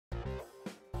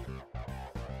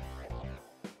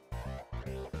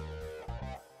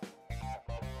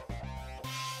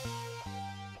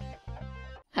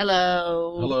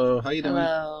Hello. Hello. How you doing?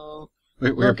 Hello.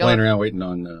 We were playing around waiting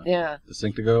on the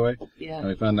sink to go away. Yeah. And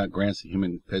we found that Grant's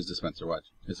human Pez dispenser. Watch.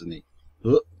 This is neat.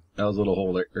 Look, that was a little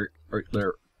hole there. Right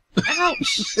there.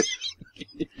 Ouch.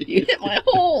 You hit my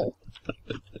hole.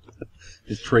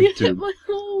 His trach tube. Hit my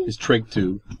hole. His trach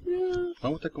tube. Yeah. Why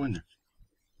won't that go in there?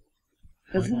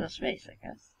 Because there's no space, I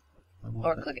guess.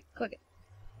 Or that? click it. Click it.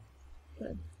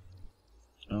 Good.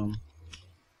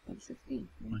 16.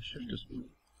 My shift just...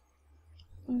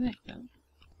 Oh, there you go.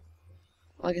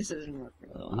 Well, I guess it didn't work for a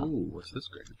little while. Ooh, what's this,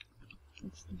 Grant?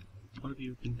 What have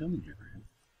you been doing here, Grant?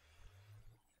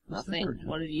 Nothing.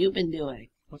 What have you been doing?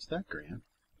 What's that, Grant?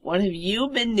 What have you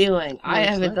been doing? I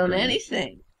haven't done Grant?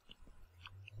 anything.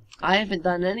 I haven't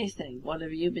done anything. What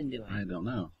have you been doing? I don't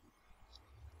know.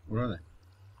 What are they?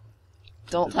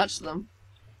 Don't touch them.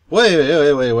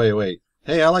 Wait.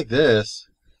 Hey, I like this.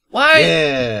 Why?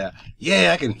 Yeah!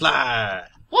 Yeah, I can fly!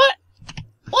 What?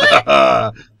 What?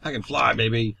 I can fly,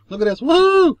 baby! Look at this!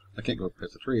 Woo! I can't go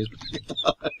past the trees, but I can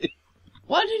fly.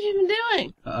 What have you been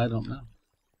doing? I don't know.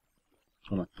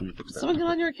 Hold on, let me fix that. Someone get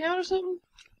on your account or something?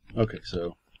 Okay,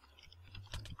 so...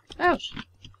 Ouch.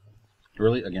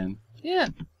 Really? Again? Yeah.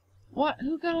 What?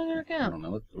 Who got on your I account? don't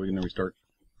know. We're gonna restart.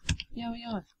 Yeah, we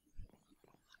are.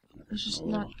 Let's just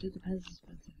not do the Pez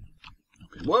dispenser.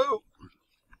 Okay. Whoa!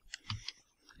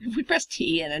 If we press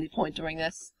T at any point during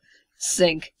this,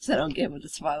 sync, so I don't get with the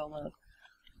survival mode.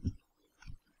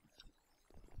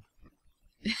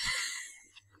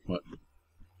 What?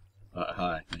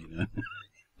 Hi. How you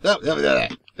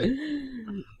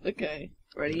doing? Okay.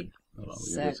 Ready? Hold on, we'll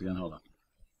do Set. this again. Hold on.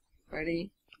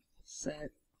 Ready?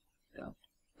 Set. Go.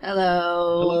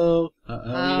 Hello. Hello.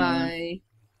 Hi.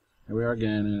 Here we are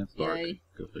again, and it's dark. Yay.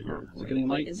 Go figure. Is it getting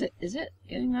light? Is it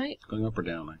getting night? It's going up or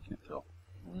down? I can't tell.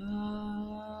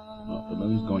 Well, the It's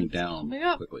moon's going down coming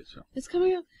up. quickly, so. It's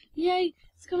coming up. Yay.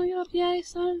 It's coming up. Yay,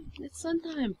 sun. It's sun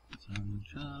time. Sunshine.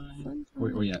 Sun time.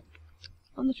 Where you at?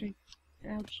 On the tree.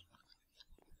 Ouch.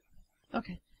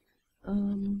 Okay.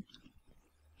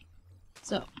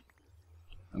 So.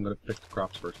 I'm gonna pick the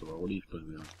crops first of all. What are you supposed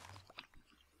to be on?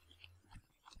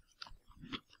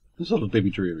 This little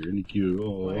baby tree over here, isn't he cute?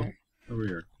 Oh, Where? over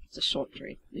here. It's a short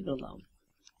tree. Leave it alone.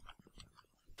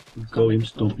 We call him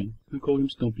Stumpy. We call him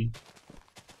Stumpy.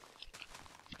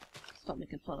 Stop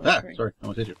making fun of the tree. Sorry, I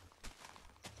almost hit you.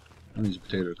 I need a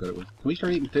potato to cut it with. Can we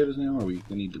start eating potatoes now, or we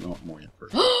need to know more yet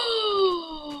first? What?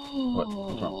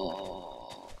 What's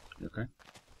wrong? You okay?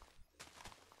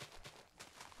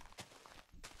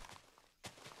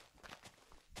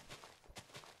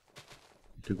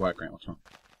 You're too quiet, Grant. What's wrong?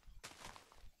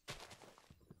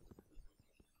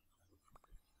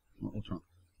 What's wrong?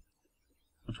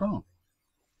 What's wrong?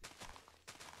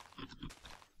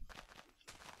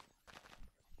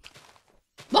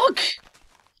 Look!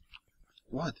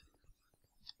 What?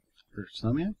 Your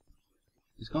snowman?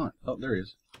 He's gone. Oh, there he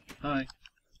is. Hi.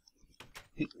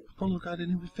 Hey, poor little guy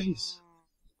didn't have a face.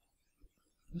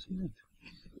 What's he doing?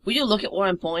 Will you look at where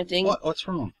I'm pointing? What's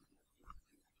wrong?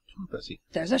 What's wrong, Bessie?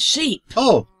 There's a sheep.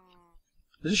 Oh!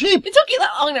 There's a sheep! It took you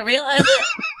that long to realize it.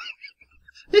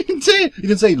 You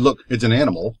didn't say, look, it's an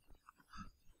animal.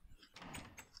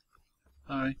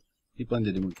 Hi. He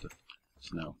blended in with the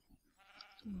snow.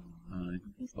 Hi.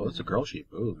 Oh, it's a girl sheep.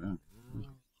 Oh, yeah.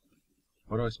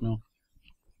 What do I smell?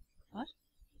 What?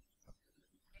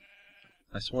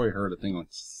 I swore I heard a thing like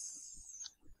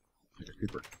a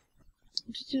creeper.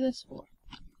 What'd you do this for?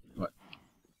 What?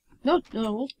 No.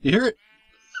 You hear it?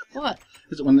 What?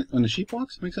 Is it when the sheep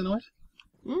walks? It makes that noise?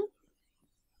 Hmm?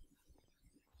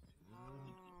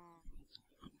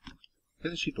 Get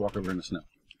the sheep to walk over in the snow.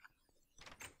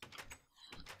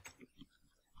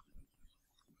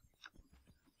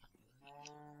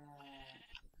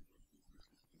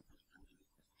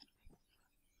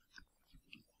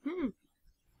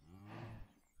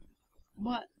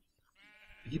 What?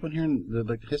 I keep on hearing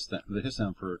the hiss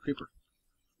sound for a creeper.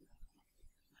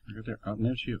 Right there. Oh,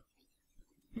 there's you.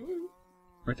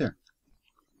 Right there.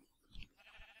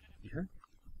 You hear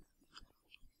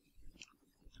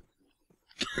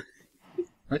it?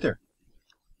 Right there.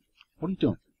 What are you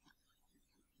doing?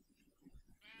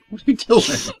 What are you doing?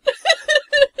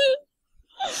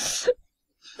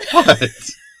 What?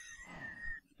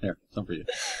 There, some for you.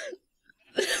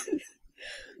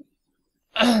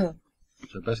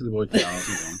 So Bessie the boy cow is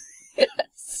going.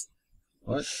 Yes.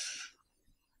 What?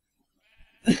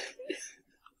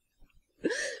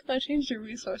 I changed your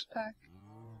resource pack.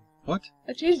 What?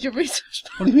 I changed your resource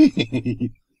pack. What do you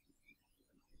mean?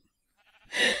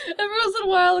 Every once in a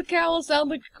while, a cow will sound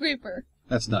like a creeper.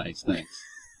 That's nice, thanks.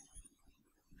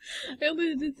 I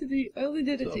only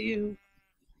did it to you.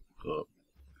 Oh.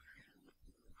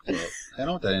 So, I don't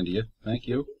want that into you. Thank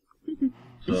you.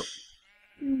 So,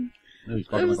 maybe That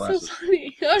fucking my was so glasses.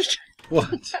 funny. I was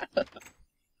What?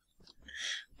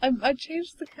 I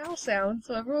changed the cow sound,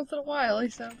 so every once in a while he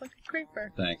sounds like a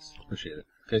creeper. Thanks. Appreciate it.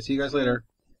 Okay, see you guys later.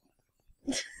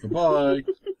 Goodbye.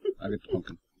 I get the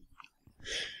pumpkin.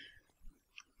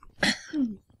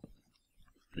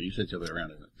 But you said the other way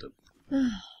around, isn't it?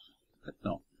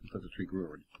 No, I thought the tree grew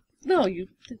already. No, you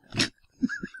did that.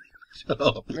 Shut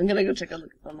up. I'm gonna go take a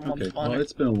look on the mom Okay, spawner. well,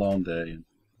 it's been a long day.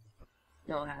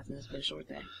 No, it hasn't. It's been a short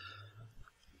day.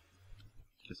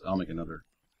 Guess I'll make another.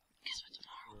 Guess what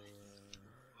tomorrow is?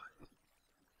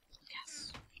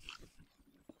 Guess.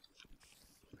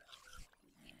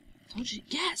 Told you to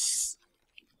guess.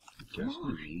 Guess Come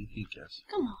on. me. He guess.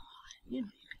 Come on. You know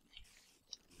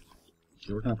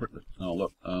So where can I put this? Oh,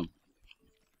 look.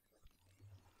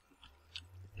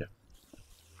 Yeah.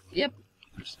 Yep.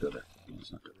 Just go there. No,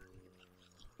 it's not good.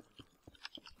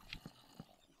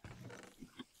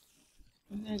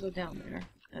 I'm gonna go down there,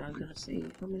 and I'm gonna see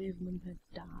how many of them have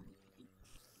died.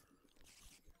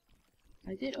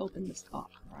 I did open this up,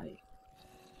 right?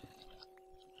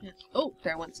 Yeah. Oh,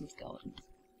 there went some skeletons.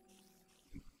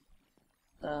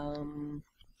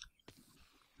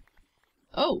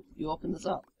 Oh, you opened this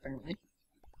up, apparently.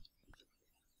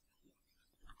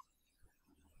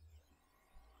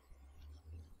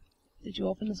 Did you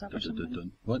open this up or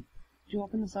something? What? Did you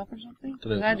open this up or something?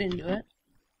 Did I open I up? didn't do it.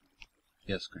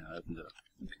 Yes, Grant, I opened it up.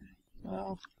 Okay.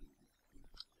 Well.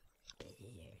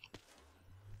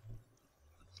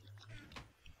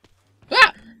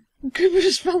 Ah! Creeper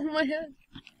just fell on my head.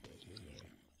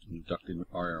 You ducked in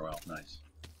RRL. Nice.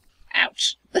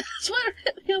 Ouch! That's why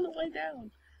it hit me on the way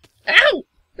down. Ow!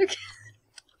 They're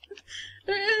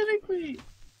hitting me.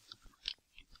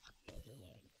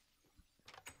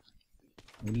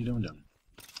 What are you doing down there?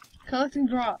 Collecting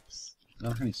drops. I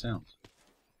don't hear any sounds.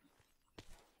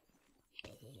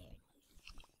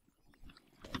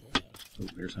 Oh,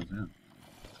 there's something out.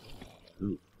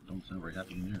 Ooh, don't sound very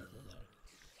happy in there.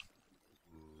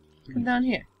 Come down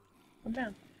here. Come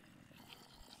down.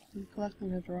 I'm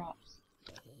collecting the drops.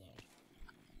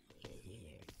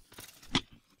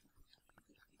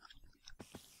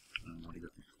 What do you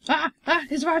got? Ah! Ah!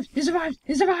 He survived! He survived!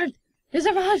 He survived! He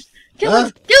survived! Kill Ah!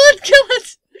 it! Kill it! Kill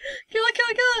it! Kill it! Kill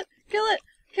it! Kill it!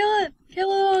 Kill it!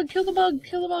 Kill it! Kill the bug! Kill the bug!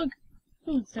 Kill the bug!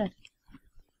 Oh, it's dead.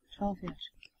 12 fish.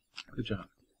 Good job.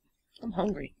 I'm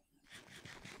hungry.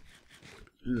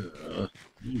 Ugh,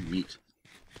 you meat.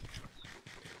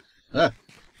 Ah!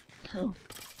 Oh.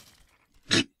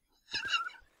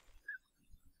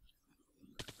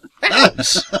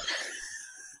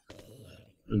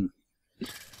 Ooh.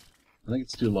 I think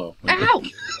it's too low. Ow!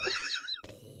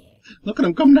 Look at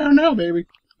him come down now, baby.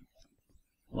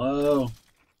 Whoa.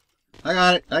 I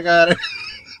got it. I got it.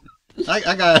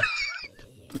 I got it.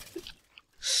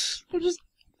 I'm just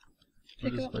Where's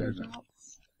picking the up their spiders at?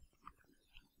 drops.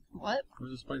 What?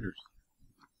 Where's the spiders?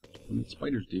 I need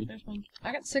spiders, dude. There's one.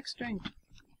 I got 6 string.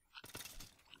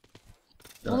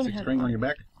 Got a 6 string on your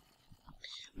back?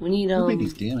 We need, Who made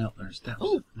these damn out there steps?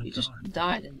 Oh, My you God. just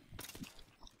died.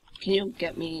 Can you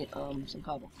get me, some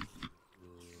cobble?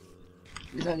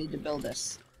 Because I need to build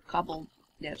this. Cobble.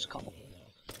 Yeah, just cobble.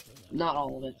 Not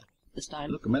all of it. This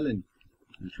time. Look, a melon.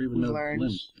 A tree with no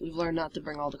limbs. We've learned not to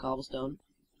bring all the cobblestone.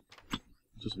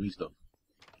 It's just wee stuff.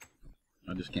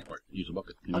 I just can't use a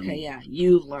bucket. You know what I Okay, mean? yeah,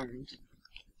 you've learned.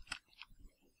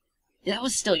 Yeah, that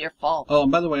was still your fault. Oh,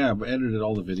 and by the way, I've edited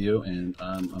all the video, and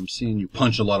I'm seeing you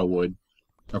punch a lot of wood.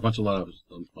 Or punch a lot of...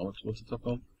 what's the stuff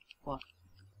called? What?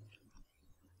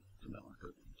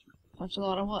 Punch a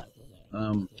lot of what?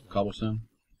 Cobblestone.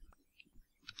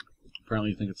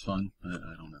 Apparently you think it's fun. I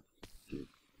don't know, dude.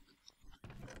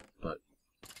 But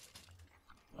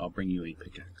I'll bring you a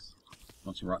pickaxe.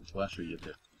 Want some rotten flesh, or you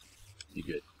good? You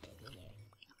good?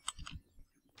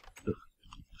 Ugh.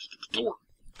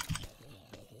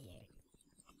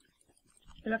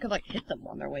 Maybe I could, like, hit them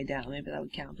on their way down. Maybe that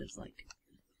would count as, like,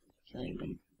 killing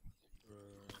them.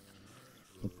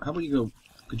 How about you go?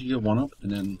 Could you get one up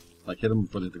and then like hit them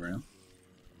before they hit the ground?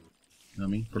 You know what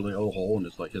I mean? Put a little hole and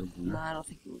just like hit them from No, there. I don't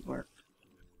think it would work.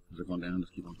 As they're going down,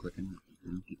 just keep on clicking.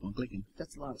 Keep on clicking.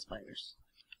 That's a lot of spiders.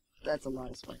 That's a lot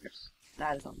of spiders.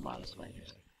 That is a lot of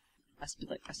spiders. I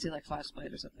see like 5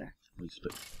 spiders up there. We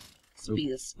spit.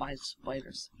 Speed of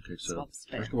spiders. Okay, so Spot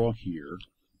first of all, here.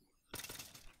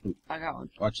 Ooh, I got one.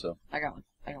 watch though. I got one.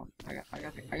 I got one. I got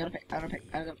a pick. I got a pick. I got a pick.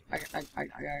 I got a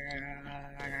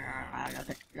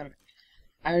pick.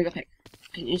 I already got a pick.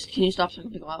 Can you stop so I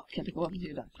can pick them up? Can't pick them up until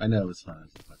you're done. I know it's fine.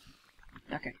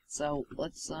 Okay, so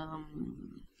let's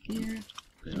here.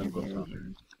 Okay, I'll go stop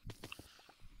here.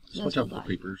 Just watch out for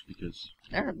creepers because...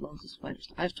 There are loads of spiders.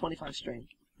 I have 25 string.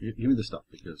 Give me the stuff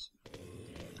because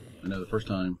I know the first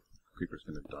time creeper's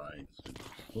gonna die.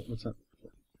 What's that?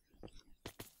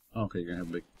 Oh, okay, you're gonna have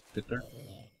a big fit there.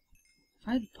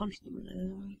 I had to punch them in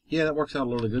it. Yeah, that works out a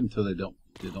little good until they don't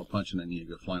punch and then you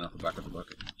go flying off the back of the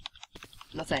bucket.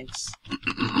 No thanks.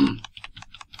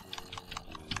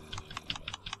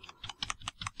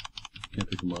 Can't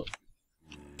pick them up.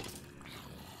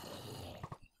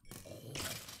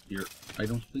 Your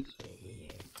items, please.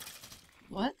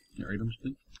 What? Your items,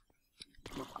 please.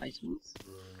 What items?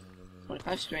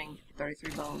 25 string,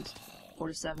 33 bones,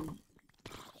 47.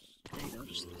 There you go,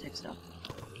 just take stuff.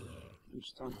 I'm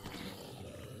just throwing.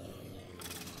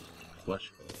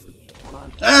 Flesh. Hold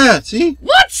on. Ah, see?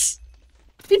 What?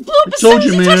 He blew up as told soon as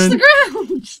you, he man. touched the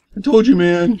ground! I told you,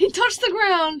 man. He touched the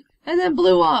ground and then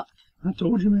blew up. I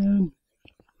told you, man.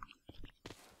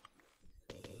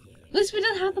 At least we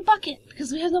didn't have the bucket,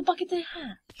 because we have no bucket to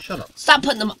have. Shut up. Stop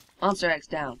putting the monster eggs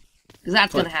down, because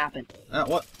that's What? gonna happen.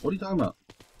 What? What are you talking about?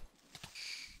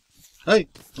 Hey,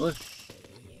 what?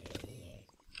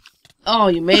 Oh,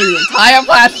 you made the entire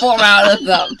platform out of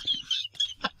them.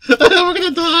 We're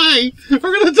gonna die! We're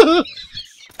gonna die!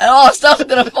 And all the stuff's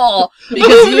gonna fall,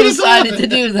 because you decided to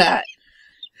do that.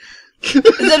 Is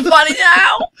it funny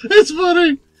now? It's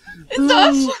funny! It's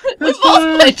not funny. We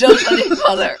both played jokes on each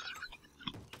other.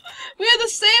 We had the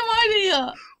same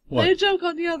idea. What? Play a joke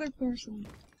on the other person.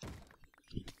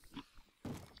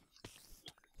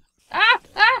 Ah!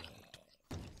 Ah!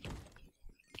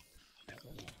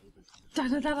 Die,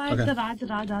 die, die, die, die, die, die,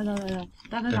 die, die,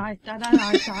 die,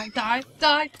 die,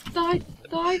 die,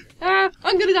 die, ah!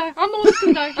 I'm gonna die. I'm the one that's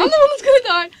gonna die. I'm the one that's gonna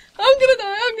die. I'm gonna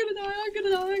die. I'm gonna die. I'm gonna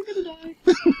die. I'm gonna die.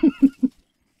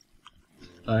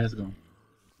 Alright, how's it going?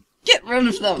 Get rid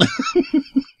of them.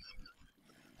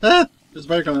 Ah! There's a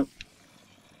spider coming up.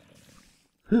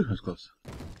 Whew, that was close.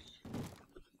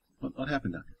 What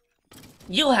happened down here?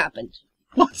 You happened.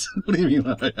 What? What do you mean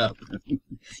what happened?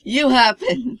 You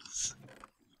happened.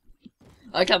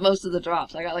 I got most of the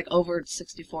drops. I got like over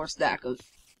 64 stack of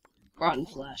rotten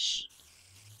flesh.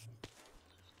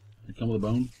 You come with a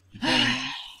bone?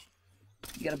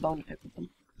 You got a bone to pick with them.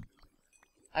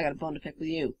 I got a bone to pick with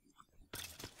you.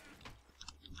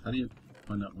 How do you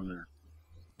find out when they're...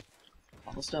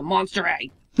 Almost a monster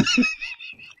egg!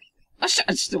 I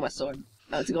just threw my sword.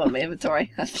 Oh, it's going in my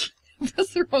inventory. That's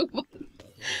the wrong button.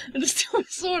 I just threw my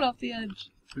sword off the edge.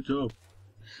 Good job.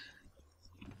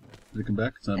 Did it come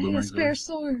back? It's not I need a boomerang spare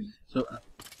sword. So,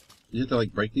 you have to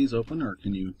like break these open, or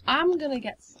can you... I'm gonna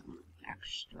get some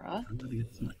extra. I'm gonna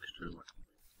get some extra.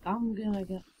 I'm gonna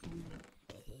get some...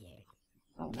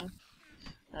 Oh no.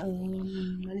 I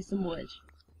need some wood.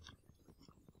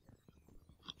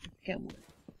 Get wood.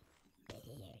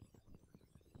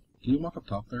 Can you walk up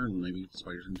top there and maybe get the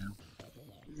spiders in town?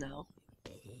 No.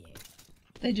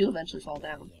 They do eventually fall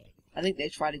down. I think they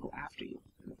try to go after you.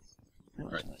 They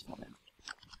don't always fall down.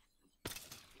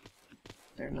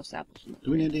 There are no saplings. Do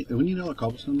we need all the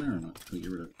cobblestone there or not? Can we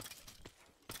get rid of it?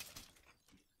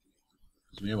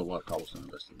 Because we have a lot of cobblestone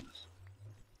invested in this.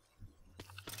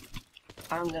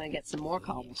 I'm gonna get some more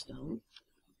cobblestone.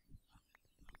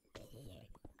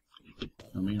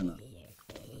 No, me or not?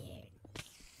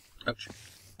 Ouch.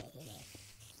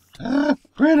 Ah!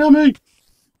 Grant, help me!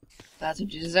 That's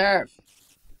what you deserve.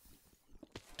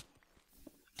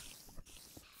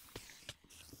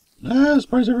 Ah!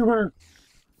 Spiders everywhere!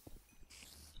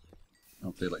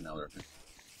 Oh, daylight now, they're okay.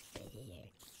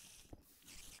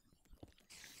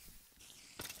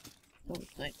 Oh,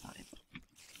 it's nighttime.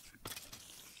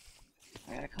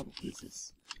 I got a couple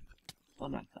pieces. Well,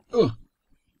 not a couple. Ugh!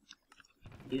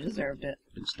 You deserved it.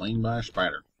 Been slain by a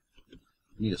spider.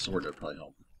 Need a sword, that would probably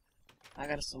help. I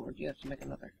got a sword. You have to make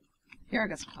another. Here, I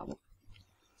got some cobble.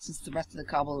 Since the rest of the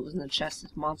cobble that was in the chest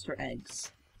is monster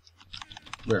eggs.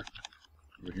 Where?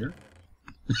 Over here?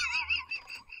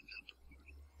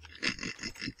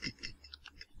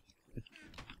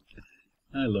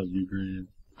 I love you, Grant.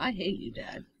 I hate you,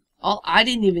 Dad. I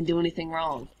didn't even do anything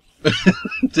wrong.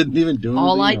 Didn't even do anything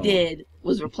All I wrong. did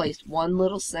was replace one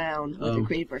little sound with a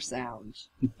creeper sound.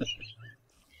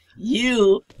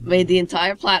 You made the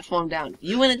entire platform down.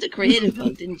 You went into creative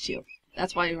mode, didn't you?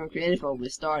 That's why you were in creative mode when we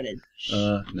started.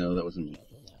 No, that wasn't me.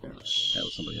 Oh, That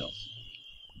was somebody else.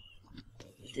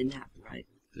 it didn't happen, right?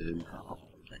 Did. Oh,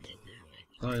 that didn't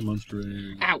happen. Hi, monster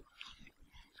egg. Ow!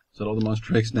 Is that all the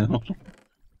monster eggs now?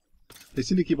 They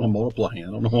seem to keep on multiplying.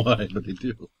 I don't know why, but they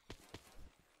do.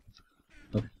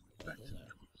 Okay, back to that.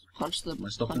 Punch the... My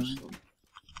stuff punch down them.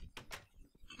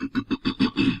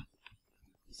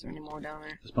 Is there any more down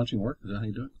there? Does punching work? Is that how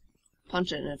you do it?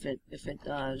 Punch it, and if it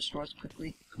destroys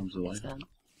quickly, Comes to it's life. done.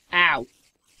 Ow.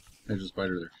 There's a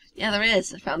spider there. Yeah, there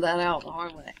is. I found that out the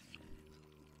hard way.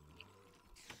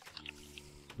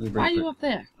 Why are you up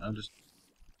there? I'm just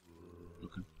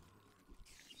looking.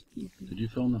 Did you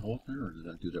fill in the hole there, or did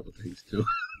I do that with eggs too?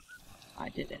 I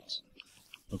did it.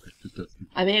 Okay, just do it.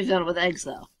 I may have done it with eggs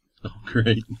though. Oh,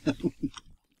 great.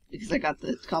 Because I got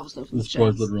the cobblestone from The the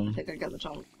spoiled chest. little I think I got the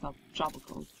chocolate cone.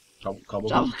 Cobble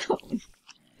Chocolate cone.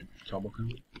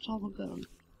 Chocolate cone.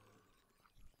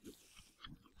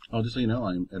 Oh, just so you know,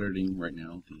 I'm editing right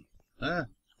now.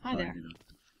 Hi there. Do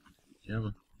you have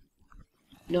a...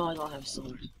 No, I don't have a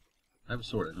sword. I have a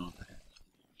sword. I don't have a hat.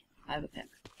 I have a pick.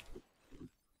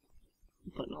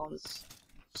 I'm putting all this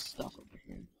stuff over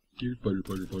here. Here's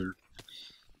spider.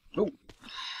 Oh!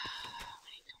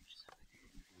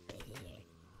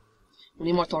 We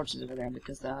need more torches over there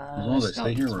because as long as I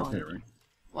stay here, we're okay, right?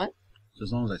 What? So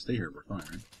as long as I stay here, we're fine,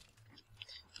 right?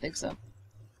 I think so.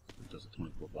 It does a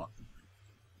 24 block.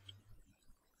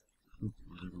 Ooh,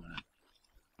 where's everyone at?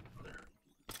 Oh, there.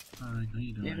 Hi, how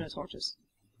you doing? We have no torches.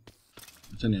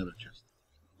 It's in the other chest.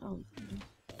 Oh.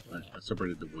 I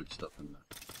separated the wood stuff and the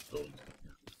building stuff.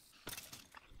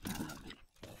 Yeah.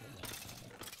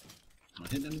 Am I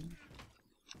hitting anything?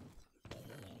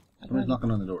 Somebody's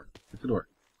knocking on the door. Get the door.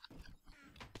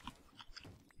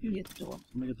 You get the door.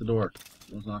 Somebody get the door.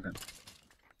 Someone's knocking.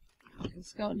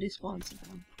 Let's go and despawn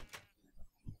some.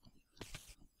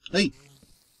 Hey!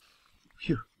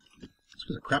 Phew. That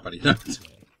scares the crap out of you.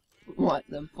 What?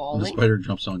 Them falling? The spider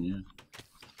jumps on you.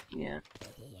 Yeah.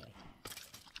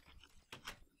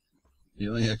 The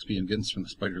only XP and getting from the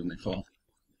spiders when they fall.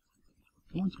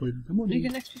 Come on, spider. Come on. You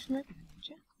get XP from everything, don't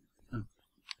you? Oh.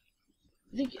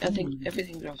 I think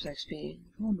everything drops XP.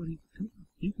 Come on, buddy. Come on.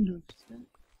 You can do it.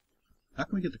 How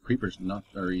can we get the creepers not,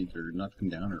 or either not come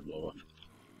down or blow up?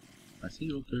 I see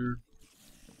you up there.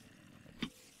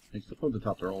 Hey, step over the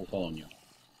top. They're all following you.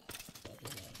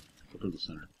 Step over the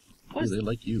center. Hey, they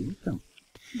like you. Look at them.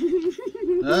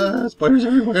 Spiders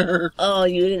everywhere. Oh,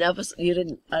 you didn't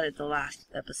edit the last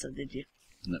episode, did you?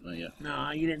 Not yet.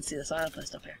 No, you didn't see the sign I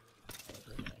placed up here.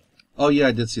 Oh yeah,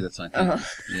 I did see that sign. Uh-huh.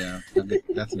 Yeah,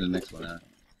 that's in the next one.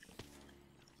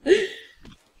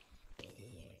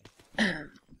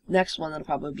 Next one that'll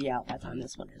probably be out by the time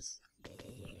this one is.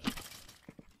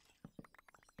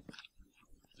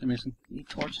 Hey Mason. Need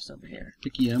torches over here.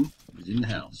 Picky M is in the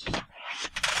house.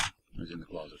 He's in the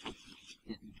closet.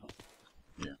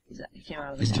 Yeah. He came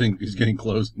out of the He's getting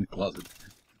clothes in the closet.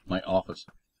 My office.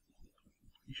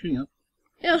 You shooting up?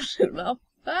 Yeah, shoot him up.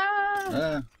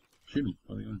 Ah! Shoot him.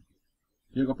 What are you doing?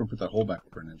 You go up and put that hole back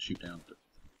over and then shoot down. The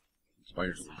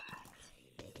spiders.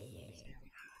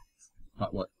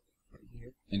 Hot what?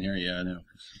 In here, yeah, I know.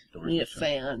 We need a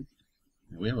fan.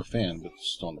 Yeah, we have a fan, but it's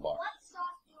still on the box.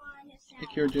 Take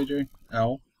care, JJ.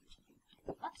 Ow.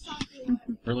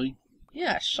 Really?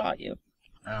 Yeah, I shot you.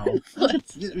 Ow.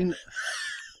 What? I mean,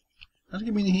 how's it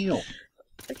give me the heel?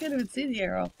 I can't even see the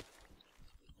arrow.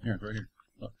 Here, it's right here.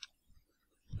 Look.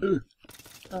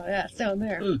 Oh yeah, it's down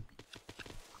there.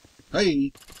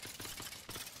 Hey!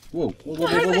 Whoa,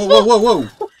 whoa.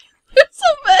 There's so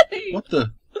many! What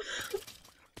the?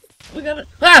 We got it.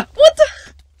 Ah! What the?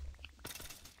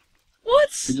 What?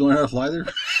 Did you learn how to fly there?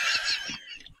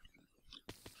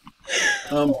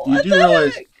 What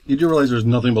you do realize there's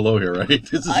nothing below here, right?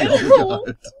 This is I all know.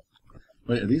 we got.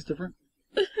 Wait, are these different?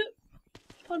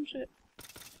 Punch it.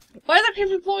 Why are there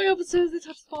people blowing up as soon as they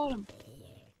touch the bottom?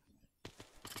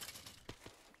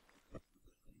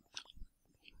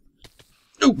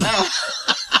 Oop!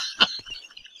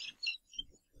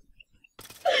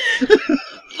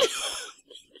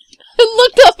 I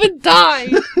looked up and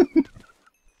died!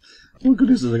 Oh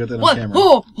goodness, I got that on What? camera.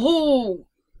 Oh!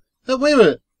 Wait a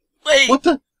minute! Wait! What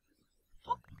the?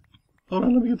 Hold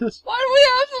on, let me get this. Why do we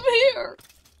have them here?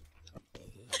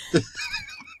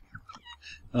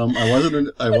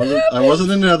 I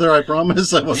wasn't in Nether, I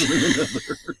promise. I wasn't in Nether.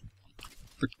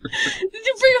 Did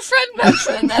you bring a friend back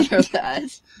from the Nether,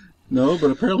 guys? No,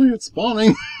 but apparently it's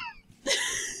spawning.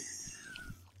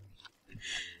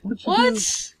 What?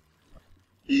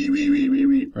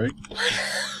 Right?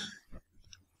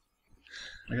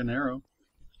 I got an arrow.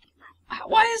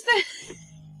 Why is that?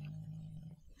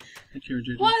 Hey, here,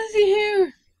 JJ. Why is he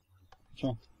here? What's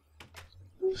wrong?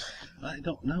 I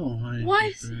don't know. Why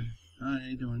is he? Hi, how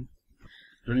you doing?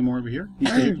 Is there any more over here?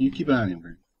 You keep an eye on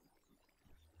him.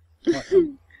 What?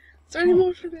 Is there any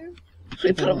more for there?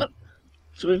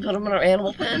 Should we put them in our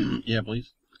animal pen? Yeah,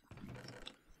 please.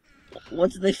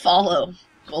 What do they follow?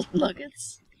 Golden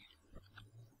nuggets?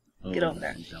 Oh, Get over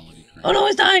there. Fidelity train. Oh no,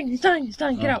 he's dying! He's dying! He's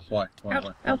dying! Get out! Why?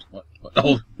 Out. What?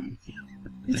 Oh!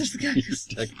 He's just the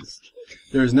guy.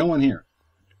 There's no one here.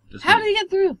 How did he get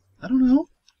through? I don't know.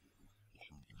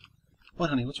 What,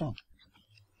 honey? What's wrong?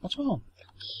 What's wrong?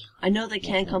 I know they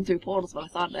can't come through portals, but I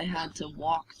thought they had to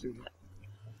walk through it.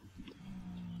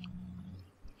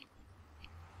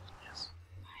 Yes.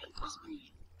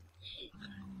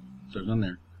 So there's none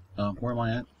there. Where am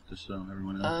I at? Just so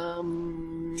everyone knows.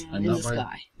 I'm in the right,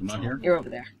 sky. I'm not here? You're over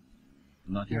there.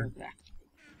 I'm not You're here? over there.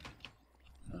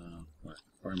 What?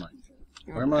 Where am I?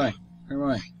 Where am I? Where am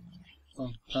I?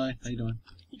 Oh, hi. How you doing?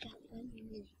 You got 1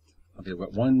 minute. Okay, we've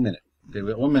got 1 minute. Okay, we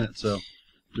got 1 minute, so...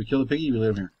 Do we kill the piggy or we leave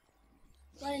him here?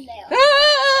 Lennel.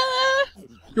 Ah!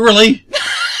 You really?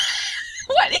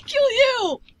 Why did he kill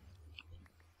you?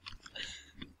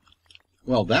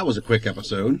 Well, that was a quick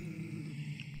episode.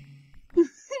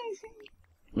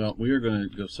 Well, we are going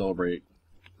to go celebrate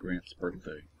Grant's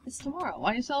birthday. It's tomorrow.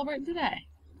 Why are you celebrating today?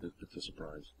 It's a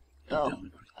surprise. Oh. Don't tell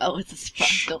anybody. Oh, it's a surprise.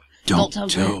 Shh. Don't Don't tell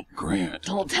tell Grant.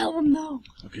 Don't tell him, though.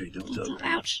 Okay, don't tell Grant.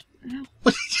 Ouch.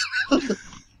 Ow.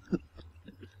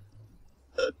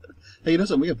 Hey, you know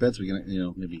something? We have beds we can,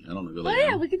 maybe, I don't know, go Oh, lay yeah,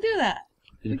 down. we can do that.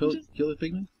 Did you kill the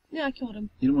pigman? Yeah, I killed him.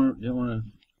 You don't want to,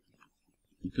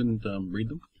 you couldn't breed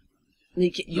them? You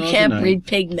Oh, can't good night. breed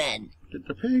pig men.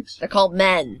 They're pigs. They're called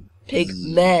men. Pig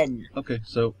men. Okay,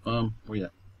 so, where you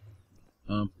at?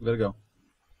 We gotta go.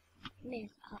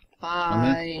 Minute's up.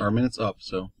 Bye. Our minute's up,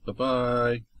 so,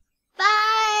 bye-bye.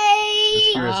 Bye!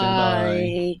 That's Kira saying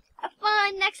bye. Have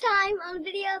fun next time on the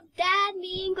video of Dad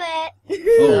being Glit. Oh,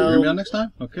 you're gonna be on next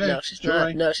time? Okay. No, she's Joy.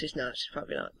 not. No, she's not. She's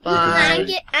probably not. I'm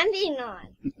Bye. being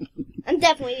on. I'm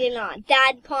definitely being on.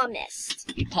 Dad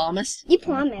promised. You promised? You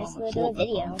promised with Well, the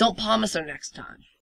video. Don't promise her next time.